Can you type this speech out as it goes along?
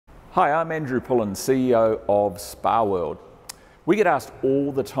Hi, I'm Andrew Pullen, CEO of Spa World. We get asked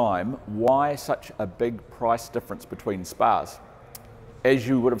all the time why such a big price difference between spas. As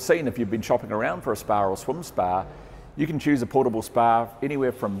you would have seen if you've been shopping around for a spa or a swim spa, you can choose a portable spa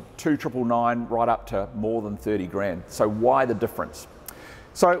anywhere from $2,999 right up to more than 30 grand. So why the difference?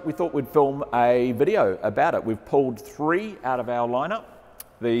 So we thought we'd film a video about it. We've pulled 3 out of our lineup: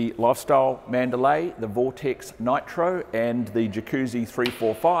 the Lifestyle Mandalay, the Vortex Nitro, and the Jacuzzi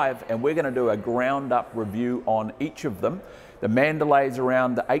 345, and we're going to do a ground up review on each of them. The Mandalay's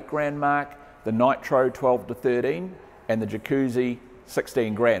around the 8 grand mark, the Nitro 12 to 13, and the Jacuzzi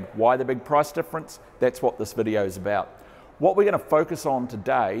 16 grand. Why the big price difference? That's what this video is about. What we're going to focus on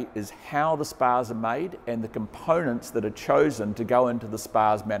today is how the spas are made and the components that are chosen to go into the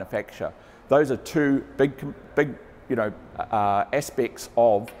spa's manufacture. Those are 2 big aspects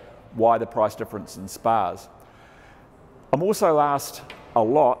of why the price difference in spas. I'm also asked a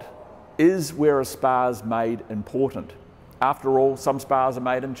lot, is where a spa is made important? After all, some spas are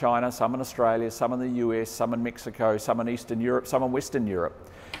made in China, some in Australia, some in the US, some in Mexico, some in Eastern Europe, some in Western Europe.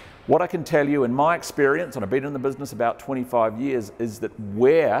 What I can tell you in my experience, and I've been in the business about 25 years, is that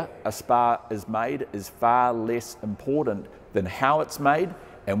where a spa is made is far less important than how it's made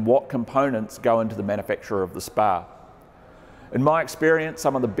and what components go into the manufacture of the spa. In my experience,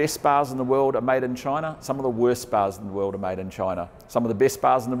 some of the best spas in the world are made in China, some of the worst spas in the world are made in China. Some of the best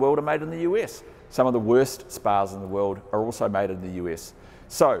spas in the world are made in the US. Some of the worst spas in the world are also made in the US.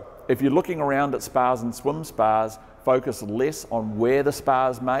 So, if you're looking around at spas and swim spas, focus less on where the spa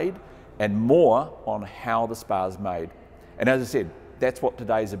is made and more on how the spa is made. And as I said, that's what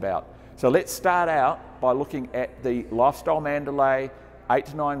today's about. So let's start out by looking at the Lifestyle Mandalay, 8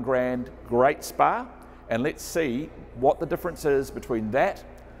 to 9 grand, great spa. And let's see what the difference is between that,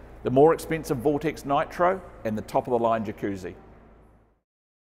 the more expensive Vortex Nitro, and the top of the line Jacuzzi.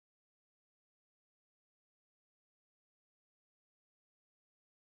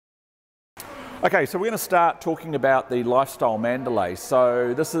 Okay, so we're going to start talking about the Lifestyle Mandalay.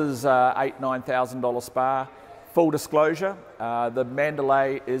 So this is $8,000–9,000 spa. Full disclosure, the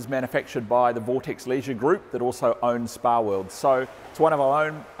Mandalay is manufactured by the Vortex Leisure Group that also owns Spa World. So it's one of our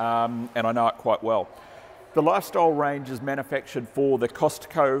own, and I know it quite well. The Lifestyle range is manufactured for the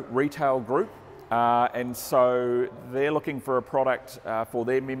Costco retail group, and so they're looking for a product for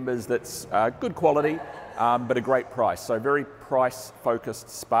their members that's good quality, but a great price. So very price-focused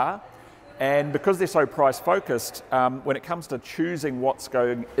spa. And because they're so price-focused, when it comes to choosing what's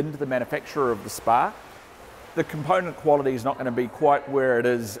going into the manufacturer of the spa, the component quality is not going to be quite where it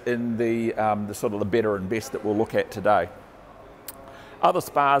is in the sort of the better and best that we'll look at today. Other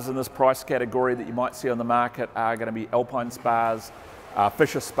spas in this price category that you might see on the market are going to be Alpine spas,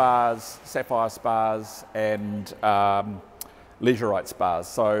 Fisher spas, Sapphire spas, and Leisureite spas.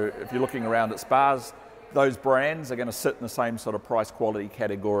 So if you're looking around at spas, those brands are going to sit in the same sort of price quality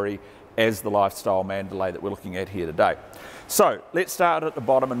category as the Lifestyle Mandalay that we're looking at here today. So let's start at the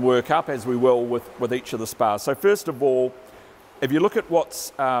bottom and work up as we will with each of the spas. So first of all, if you look at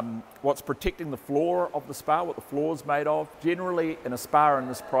what's protecting the floor of the spa, what the floor is made of, generally in a spa in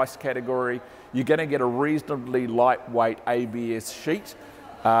this price category, you're going to get a reasonably lightweight ABS sheet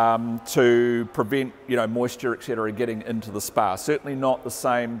to prevent moisture, etc., getting into the spa. Certainly not the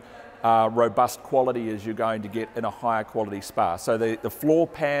same robust quality as you're going to get in a higher quality spa. So the floor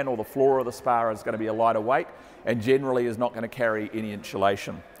pan or the floor of the spa is going to be a lighter weight and generally is not going to carry any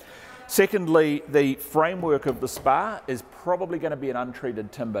insulation. Secondly, the framework of the spa is probably going to be an untreated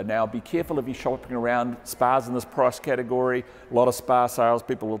timber. Now, be careful if you're shopping around spas in this price category. A lot of spa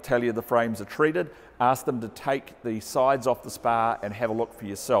salespeople will tell you the frames are treated. Ask them to take the sides off the spa and have a look for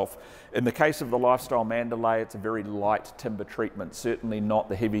yourself. In the case of the Lifestyle Mandalay, it's a very light timber treatment, certainly not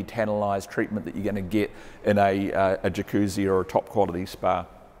the heavy tannalized treatment that you're going to get in a Jacuzzi or a top quality spa.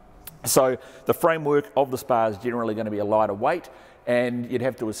 So the framework of the spa is generally going to be a lighter weight, and you'd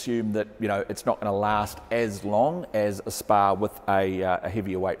have to assume that it's not going to last as long as a spa with a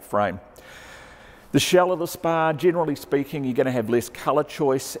heavier weight frame. The shell of the spa, generally speaking, you're going to have less colour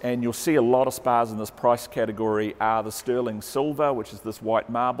choice, and you'll see a lot of spas in this price category are the sterling silver, which is this white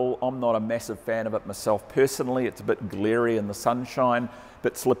marble. I'm not a massive fan of it myself personally. It's a bit glary in the sunshine, a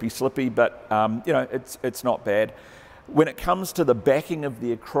bit slippy, but it's not bad. When it comes to the backing of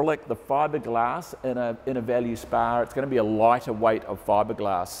the acrylic, the fiberglass in a value spa, it's going to be a lighter weight of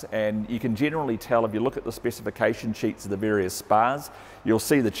fiberglass, and you can generally tell if you look at the specification sheets of the various spas, you'll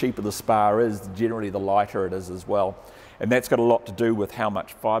see the cheaper the spa is, generally the lighter it is as well. And that's got a lot to do with how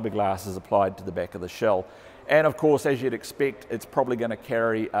much fiberglass is applied to the back of the shell. And of course, as you'd expect, it's probably going to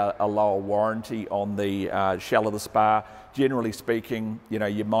carry a lower warranty on the shell of the spa. Generally speaking, you know,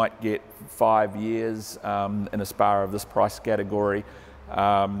 you might get 5 years in a spa of this price category.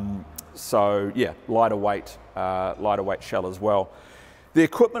 So yeah, lighter weight shell as well. The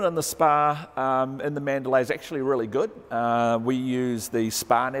equipment in the spa in the Mandalay is actually really good. We use the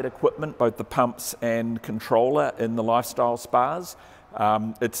SpaNet equipment, both the pumps and controller in the lifestyle spas.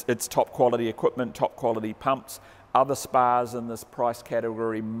 It's top quality equipment, top quality pumps. Other spas in this price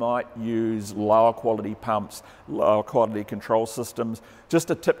category might use lower quality pumps, lower quality control systems. Just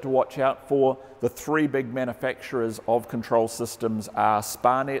a tip to watch out for: the 3 big manufacturers of control systems are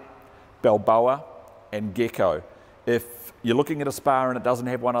SpaNet, Balboa and Gecko. If you're looking at a spa and it doesn't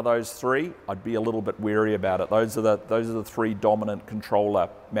have one of those 3, I'd be a little bit wary about it. Those are the 3 dominant controller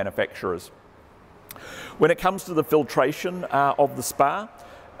manufacturers. When it comes to the filtration of the spa,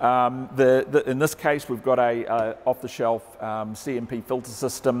 in this case we've got a off-the-shelf CMP filter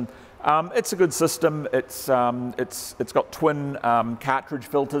system. It's a good system. It's got twin cartridge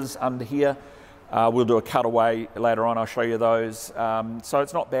filters under here. We'll do a cutaway later on, I'll show you those. So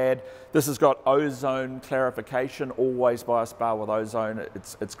it's not bad. This has got ozone clarification. Always buy a spa with ozone.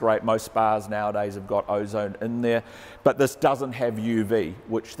 It's great. Most spas nowadays have got ozone in there, but this doesn't have UV,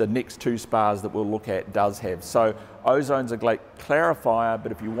 which the next 2 spas that we'll look at does have. So ozone's a great clarifier,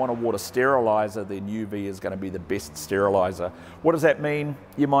 but if you want a water sterilizer, then UV is going to be the best sterilizer. What does that mean?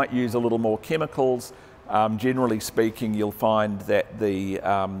 You might use a little more chemicals. Generally speaking, you'll find that the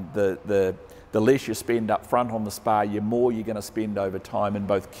less you spend up front on the spa, the more you're going to spend over time in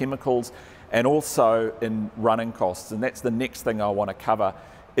both chemicals and also in running costs. And that's the next thing I want to cover,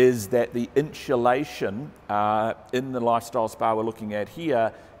 is that the insulation in the lifestyle spa we're looking at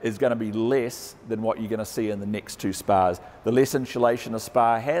here is going to be less than what you're going to see in the next 2 spas. The less insulation a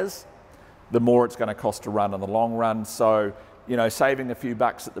spa has, the more it's going to cost to run in the long run. So, you know, saving a few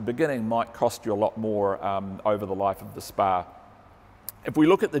bucks at the beginning might cost you a lot more over the life of the spa. If we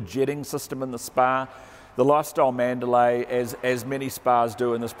look at the jetting system in the spa, the Lifestyle Mandalay, as many spas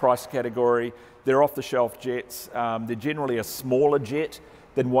do in this price category, they're off-the-shelf jets. They're generally a smaller jet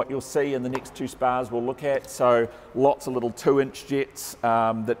than what you'll see in the next 2 spas we'll look at. So lots of little 2-inch jets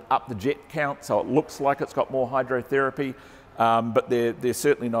that up the jet count, so it looks like it's got more hydrotherapy, but they're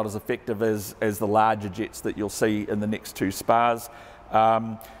certainly not as effective as the larger jets that you'll see in the next 2 spas.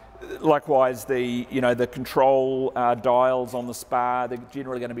 Likewise, the control dials on the spa, they're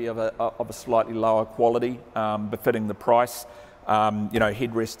generally going to be of a slightly lower quality, befitting the price.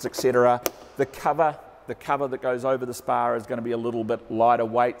 Headrests, etc. The cover that goes over the spa is going to be a little bit lighter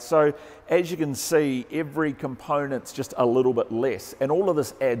weight. So as you can see, every component's just a little bit less, and all of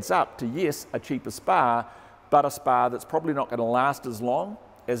this adds up to, yes, a cheaper spa, but a spa that's probably not going to last as long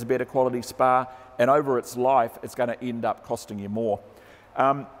as a better quality spa, and over its life, it's going to end up costing you more.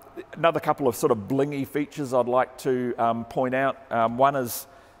 Another couple of sort of blingy features I'd like to point out. One is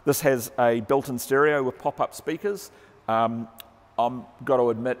this has a built-in stereo with pop-up speakers. I've got to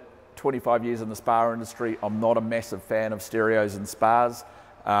admit, 25 years in the spa industry, I'm not a massive fan of stereos in spas.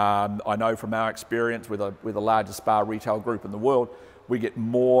 I know from our experience with the largest spa retail group in the world, we get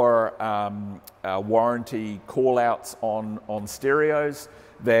more warranty call-outs on stereos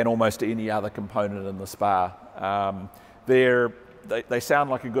than almost any other component in the spa. They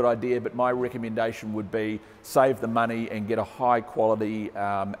sound like a good idea, but my recommendation would be save the money and get a high quality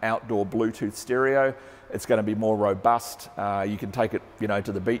outdoor Bluetooth stereo. It's going to be more robust. You can take it,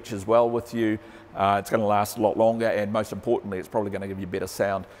 to the beach as well with you. It's going to last a lot longer, and most importantly, it's probably going to give you better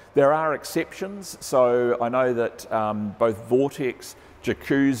sound. There are exceptions. So I know that both Vortex,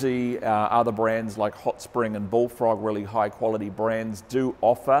 Jacuzzi, other brands like Hot Spring and Bullfrog, really high quality brands, do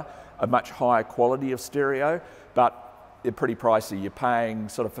offer a much higher quality of stereo, but they're pretty pricey. You're paying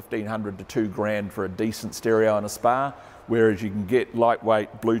sort of $1,500 to $2,000 for a decent stereo in a spa, whereas you can get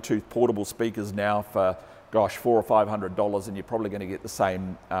lightweight Bluetooth portable speakers now for, gosh, $400 or $500, and you're probably going to get the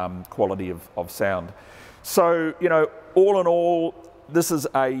same quality of sound. So, all in all,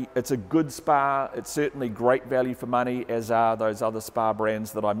 it's a good spa. It's certainly great value for money, as are those other spa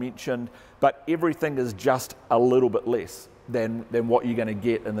brands that I mentioned, but everything is just a little bit less than what you're going to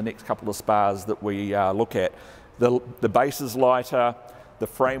get in the next couple of spas that we look at. The base is lighter, the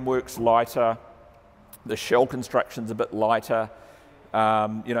framework's lighter, the shell construction's a bit lighter,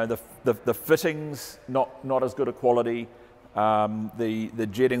 the fittings not as good a quality, the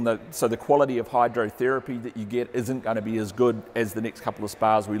jetting, so the quality of hydrotherapy that you get isn't going to be as good as the next couple of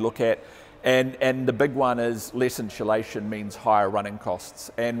spas we look at, and the big one is less insulation means higher running costs,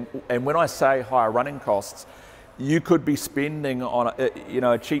 and when I say higher running costs, you could be spending on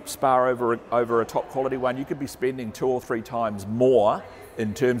a cheap spa over a top quality one, you could be spending 2 or 3 times more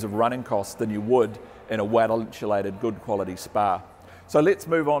in terms of running costs than you would in a well insulated good quality spa. So let's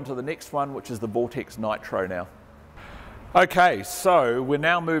move on to the next one, which is the Vortex Nitro now. Okay, so we're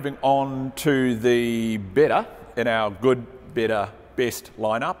now moving on to the better in our good, better, best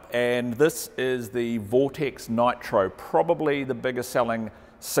lineup, and this is the Vortex Nitro, probably the biggest selling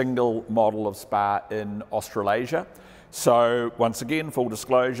single model of spa in Australasia. So once again, full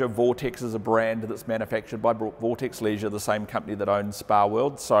disclosure, Vortex is a brand that's manufactured by Vortex Leisure, the same company that owns Spa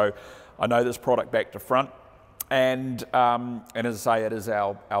World. So I know this product back to front, and as I say, it is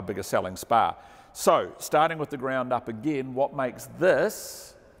our biggest selling spa. So starting with the ground up again, what makes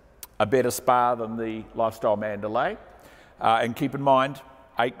this a better spa than the Lifestyle Mandalay? And keep in mind,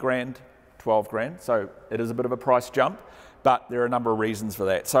 8 grand, 12 grand, so it is a bit of a price jump, but there are a number of reasons for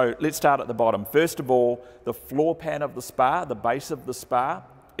that. So let's start at the bottom. First of all, the floor pan of the spa, the base of the spa,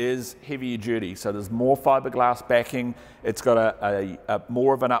 is heavier duty. So there's more fiberglass backing, it's got a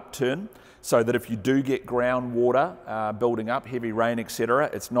more of an upturn, so that if you do get groundwater building up, heavy rain,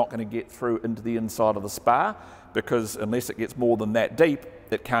 etc., it's not going to get through into the inside of the spa, because unless it gets more than that deep,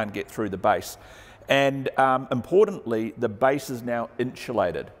 it can't get through the base. And importantly, the base is now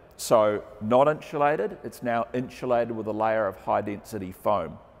insulated. So not insulated, it's now insulated with a layer of high density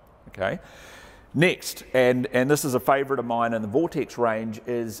foam. Okay. Next, and this is a favourite of mine in the Vortex range,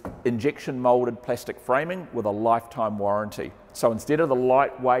 is injection moulded plastic framing with a lifetime warranty. So instead of the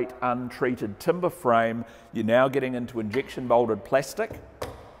lightweight untreated timber frame, you're now getting into injection moulded plastic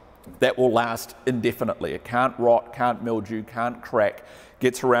that will last indefinitely. It can't rot, can't mildew, can't crack,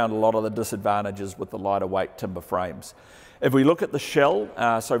 gets around a lot of the disadvantages with the lighter weight timber frames. If we look at the shell,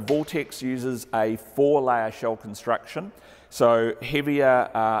 so Vortex uses a 4-layer shell construction, so heavier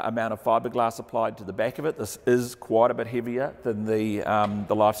amount of fiberglass applied to the back of it. This is quite a bit heavier than the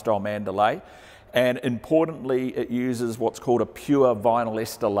Lifestyle Mandalay. And importantly, it uses what's called a pure vinyl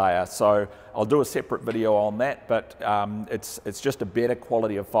ester layer. So I'll do a separate video on that, but it's just a better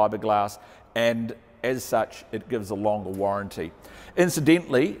quality of fiberglass, and as such, it gives a longer warranty.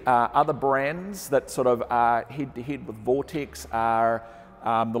 Incidentally, other brands that sort of are head-to-head with Vortex are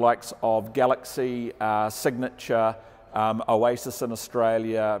the likes of Galaxy, Signature, Oasis in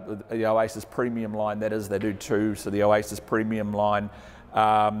Australia, the Oasis Premium line, that is, they do 2, so the Oasis Premium line.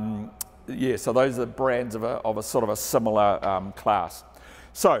 Yeah, so those are brands of a sort of a similar class.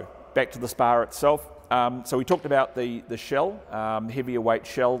 So back to the spa itself. So we talked about the shell, heavier weight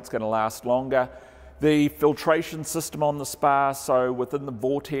shell, it's going to last longer. The filtration system on the spa, so within the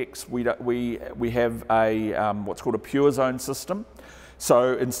Vortex we have a what's called a pure zone system.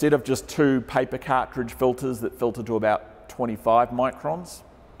 So instead of just 2 paper cartridge filters that filter to about 25 microns,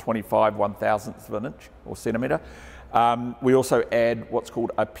 25 1,000ths of an inch or centimetre, we also add what's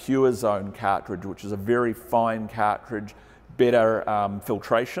called a pure zone cartridge, which is a very fine cartridge, better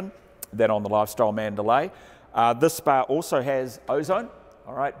filtration than on the Lifestyle Mandalay. This spa also has ozone,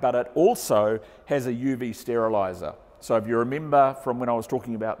 all right, but it also has a UV sterilizer. So if you remember from when I was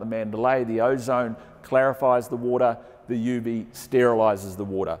talking about the Mandalay, the ozone clarifies the water, the UV sterilizes the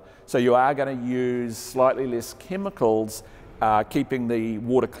water. So you are going to use slightly less chemicals, keeping the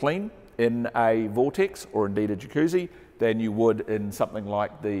water clean in a Vortex or indeed a Jacuzzi than you would in something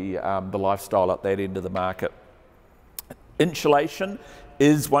like the Lifestyle at that end of the market. Insulation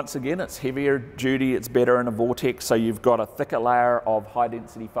is, once again, it's heavier duty, it's better in a Vortex, so you've got a thicker layer of high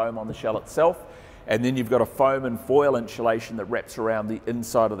density foam on the shell itself, and then you've got a foam and foil insulation that wraps around the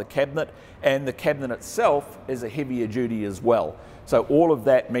inside of the cabinet, and the cabinet itself is a heavier duty as well. So all of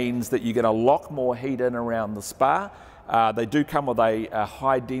that means that you're going to lock more heat in around the spa. They do come with a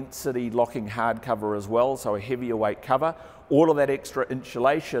high density locking hard cover as well, so a heavier weight cover. All of that extra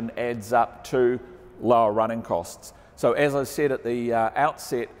insulation adds up to lower running costs. So as I said at the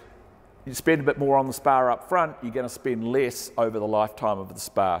outset, you spend a bit more on the spa up front, you're going to spend less over the lifetime of the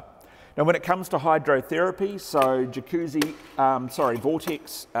spa. Now when it comes to hydrotherapy, so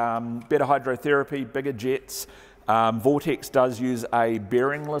Vortex, better hydrotherapy, bigger jets. Vortex does use a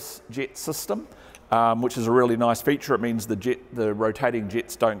bearingless jet system, which is a really nice feature. It means the rotating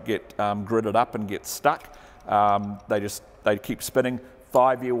jets don't get gridded up and get stuck. They keep spinning.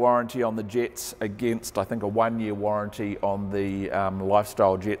 5-year warranty on the jets against, I think, a 1-year warranty on the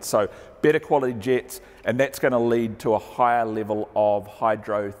Lifestyle jets. So better quality jets, and that's going to lead to a higher level of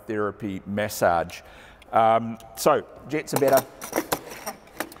hydrotherapy massage. So jets are better.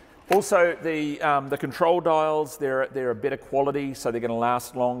 Also, the control dials, they're a better quality, so they're going to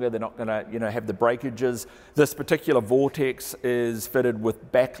last longer. They're not going to have the breakages. This particular Vortex is fitted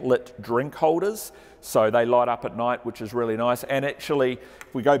with backlit drink holders, so they light up at night, which is really nice. And actually,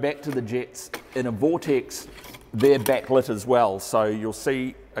 if we go back to the jets, in a Vortex, they're backlit as well. So you'll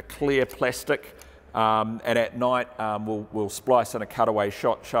see a clear plastic, and at night we'll splice in a cutaway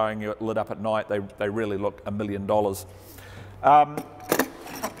shot showing you it lit up at night. They really look $1 million.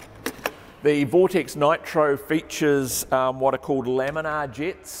 The Vortex Nitro features what are called laminar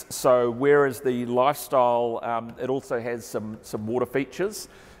jets. So whereas the Lifestyle, it also has some water features,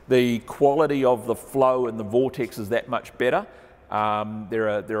 the quality of the flow in the Vortex is that much better. They're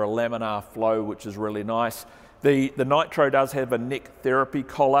a laminar flow, which is really nice. The Nitro does have a neck therapy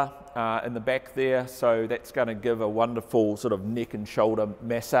collar in the back there, so that's going to give a wonderful sort of neck and shoulder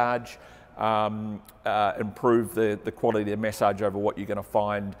massage, improve the quality of the massage over what you're going to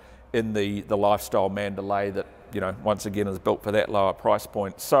find in the Lifestyle Mandalay that, once again is built for that lower price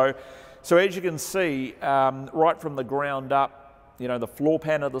point. So as you can see, right from the ground up, the floor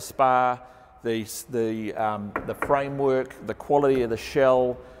pan of the spa, the framework, the quality of the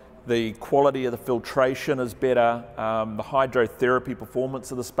shell, the quality of the filtration is better, the hydrotherapy performance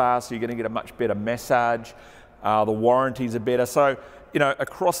of the spa, so you're going to get a much better massage, the warranties are better. So,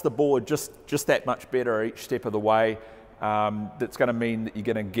 across the board, just that much better each step of the way. That's going to mean that you're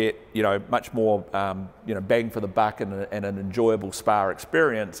going to get, much more, bang for the buck and an enjoyable spa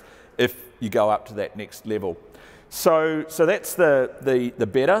experience if you go up to that next level. So that's the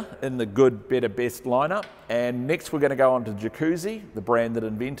better in the good, better, best lineup. And next we're going to go on to Jacuzzi, the brand that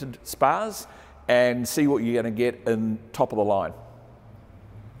invented spas, and see what you're going to get in top of the line.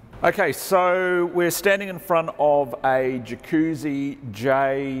 Okay, so we're standing in front of a Jacuzzi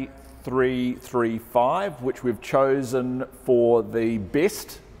J335, which we've chosen for the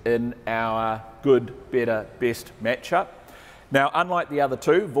best in our good, better, best matchup. Now, unlike the other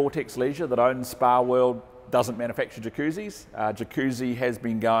two, Vortex Leisure that owns Spa World doesn't manufacture jacuzzis. Jacuzzi has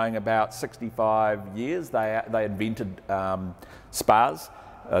been going about 65 years. They invented spas,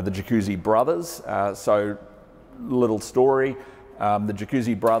 the Jacuzzi brothers. So, little story. The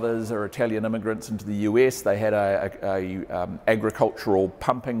Jacuzzi brothers are Italian immigrants into the US. They had a agricultural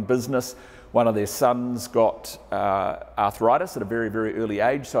pumping business. One of their sons got arthritis at a very, very early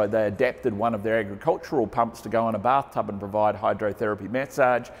age, so they adapted one of their agricultural pumps to go in a bathtub and provide hydrotherapy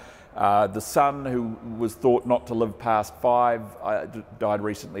massage. The son, who was thought not to live past 5, died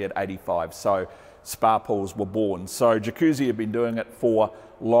recently at 85. So spa pools were born. So Jacuzzi have been doing it for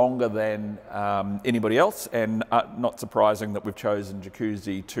longer than anybody else, and not surprising that we've chosen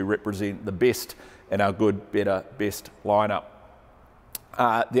Jacuzzi to represent the best in our good, better, best lineup.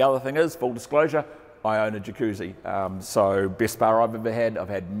 The other thing is, full disclosure, I own a Jacuzzi. So best spa I've ever had. I've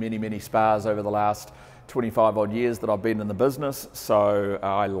had many, many spas over the last 25 odd years that I've been in the business, so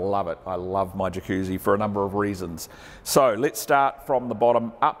I love it. I love my Jacuzzi for a number of reasons. So let's start from the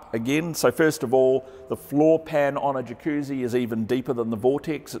bottom up again. So first of all, the floor pan on a Jacuzzi is even deeper than the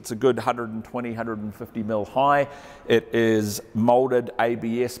Vortex. It's a good 120, 150 mil high. It is molded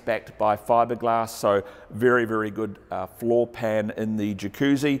ABS backed by fiberglass, so very, very good floor pan in the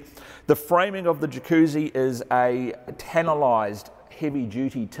Jacuzzi. The framing of the Jacuzzi is a tannalized heavy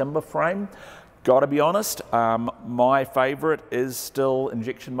duty timber frame. Got to be honest, my favourite is still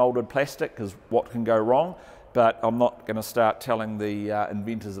injection moulded plastic, because what can go wrong? But I'm not going to start telling the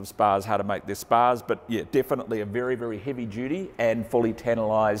inventors of spas how to make their spas. But yeah, definitely a very, very heavy duty and fully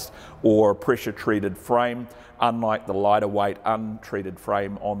tannalized or pressure treated frame, unlike the lighter weight untreated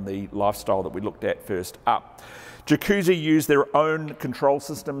frame on the Lifestyle that we looked at first up. Jacuzzi use their own control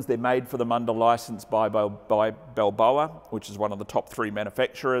systems. They're made for the Mandalay license by Balboa, which is one of the top 3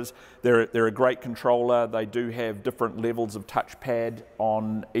 manufacturers. They're a great controller. They do have different levels of touchpad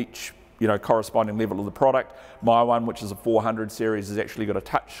on each corresponding level of the product. My one, which is a 400 series, has actually got a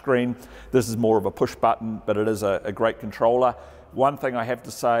touch screen. This is more of a push button, but it is a great controller. One thing I have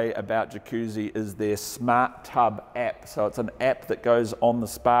to say about Jacuzzi is their Smart Tub app. So it's an app that goes on the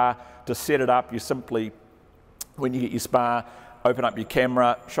spa. To set it up, you simply, when you get your spa, open up your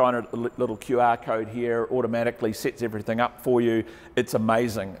camera, shine a little QR code here, automatically sets everything up for you. It's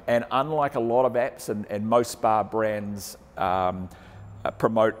amazing. And unlike a lot of apps, and most spa brands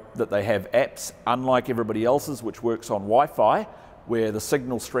promote that they have apps, unlike everybody else's, which works on Wi-Fi, where the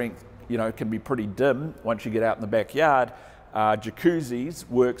signal strength can be pretty dim once you get out in the backyard. Jacuzzi's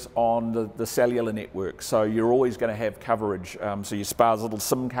works on the cellular network, so you're always going to have coverage. So your spa's little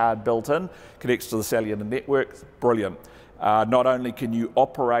SIM card built in, connects to the cellular network, brilliant. Not only can you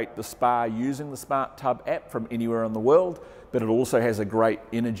operate the spa using the Smart Tub app from anywhere in the world, but it also has a great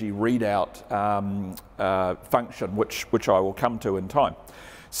energy readout function, which I will come to in time.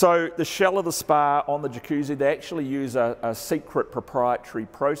 So the shell of the spa on the Jacuzzi, they actually use a secret proprietary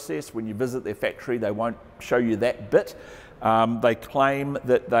process. When you visit their factory, they won't show you that bit. They claim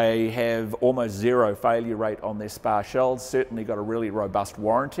that they have almost zero failure rate on their spa shells, certainly got a really robust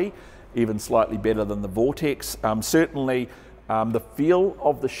warranty, even slightly better than the Vortex. Certainly the feel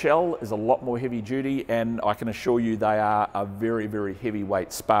of the shell is a lot more heavy duty, and I can assure you they are a very, very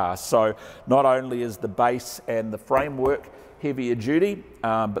heavyweight spa. So not only is the base and the framework heavier duty,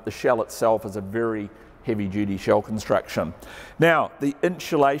 but the shell itself is a very heavy duty shell construction. Now, the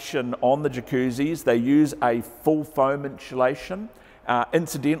insulation on the Jacuzzis, they use a full foam insulation.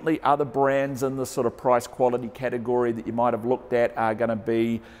 Incidentally, other brands in this sort of price quality category that you might have looked at are going to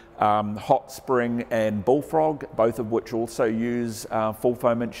be Hot Spring and Bullfrog, both of which also use full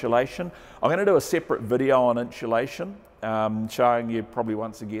foam insulation. I'm going to do a separate video on insulation, showing you probably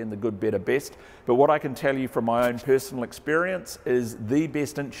once again the good, better, best. But what I can tell you from my own personal experience is the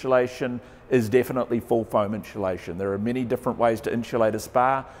best insulation is definitely full foam insulation. There are many different ways to insulate a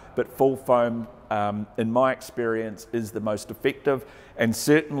spa, but full foam, in my experience, is the most effective. And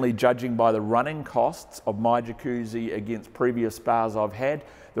certainly judging by the running costs of my Jacuzzi against previous spas I've had,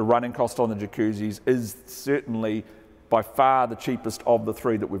 the running cost on the Jacuzzis is certainly by far the cheapest of the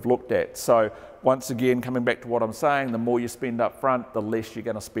three that we've looked at. So once again, coming back to what I'm saying, the more you spend up front, the less you're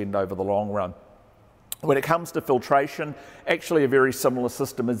going to spend over the long run. When it comes to filtration, actually a very similar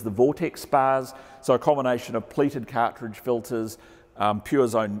system is the Vortex spas. So a combination of pleated cartridge filters, Pure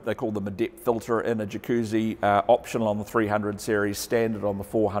Zone, they call them a depth filter in a Jacuzzi, optional on the 300 series, standard on the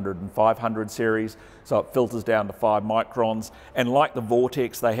 400 and 500 series. So it filters down to 5 microns. And like the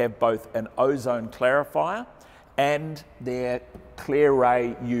Vortex, they have both an ozone clarifier and their clear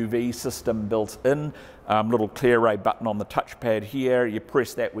ray UV system built in. Little clear ray button on the touchpad here. You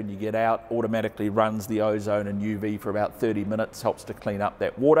press that when you get out, automatically runs the ozone and UV for about 30 minutes, helps to clean up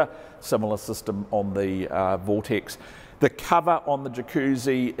that water. Similar system on the Vortex. The cover on the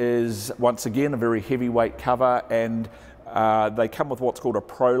Jacuzzi is, once again, a very heavyweight cover, and they come with what's called a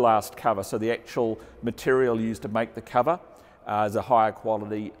ProLast cover. So the actual material used to make the cover is a higher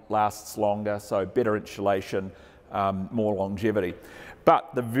quality, lasts longer, so better insulation, more longevity.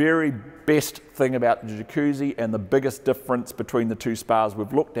 But the very best thing about the Jacuzzi, and the biggest difference between the two spas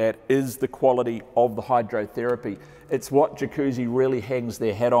we've looked at, is the quality of the hydrotherapy. It's what Jacuzzi really hangs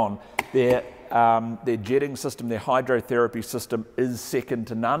their hat on. Their jetting system, their hydrotherapy system, is second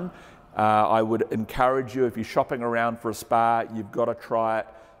to none. I would encourage you, if you're shopping around for a spa, you've got to try it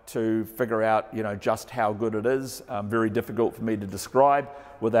to figure out, you know, just how good it is. Very difficult for me to describe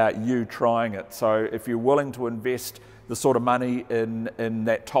without you trying it. So if you're willing to invest the sort of money in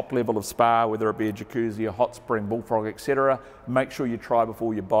that top level of spa, whether it be a Jacuzzi, a Hot Spring, Bullfrog, etc., make sure you try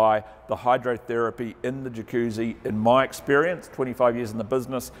before you buy. The hydrotherapy in the Jacuzzi, in my experience, 25 years in the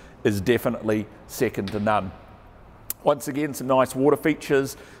business, is definitely second to none. Once again, some nice water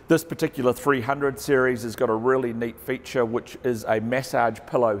features. This particular 300 series has got a really neat feature, which is a massage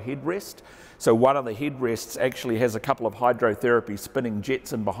pillow headrest. So one of the headrests actually has a couple of hydrotherapy spinning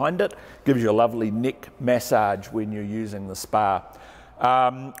jets in behind it. Gives you a lovely neck massage when you're using the spa.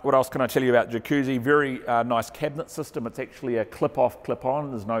 What else can I tell you about Jacuzzi? Very nice cabinet system. It's actually a clip-off, clip-on.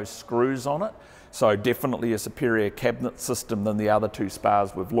 There's no screws on it. So definitely a superior cabinet system than the other two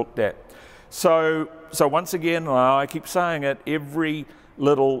spas we've looked at. So once again, I keep saying it, every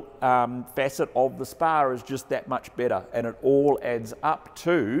little facet of the spa is just that much better, and it all adds up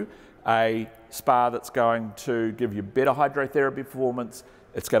to a spa that's going to give you better hydrotherapy performance,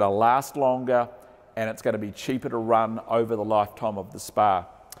 it's going to last longer, and it's going to be cheaper to run over the lifetime of the spa.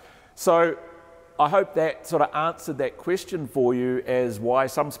 So I hope that sort of answered that question for you, as why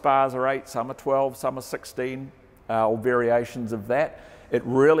some spas are 8, some are 12, some are 16, or variations of that. It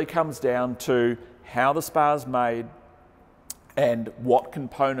really comes down to how the spa is made and what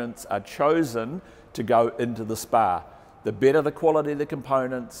components are chosen to go into the spa. The better the quality of the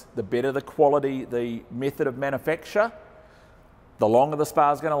components, the better the quality, the method of manufacture, the longer the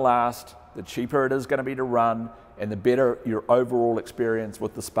spa is going to last, the cheaper it is going to be to run, and the better your overall experience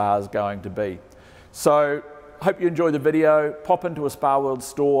with the spa is going to be. So I hope you enjoyed the video. Pop into a Spa World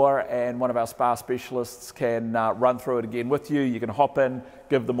store and one of our spa specialists can run through it again with you. You can hop in,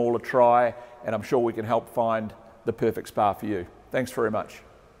 give them all a try, and I'm sure we can help find the perfect spa for you. Thanks very much.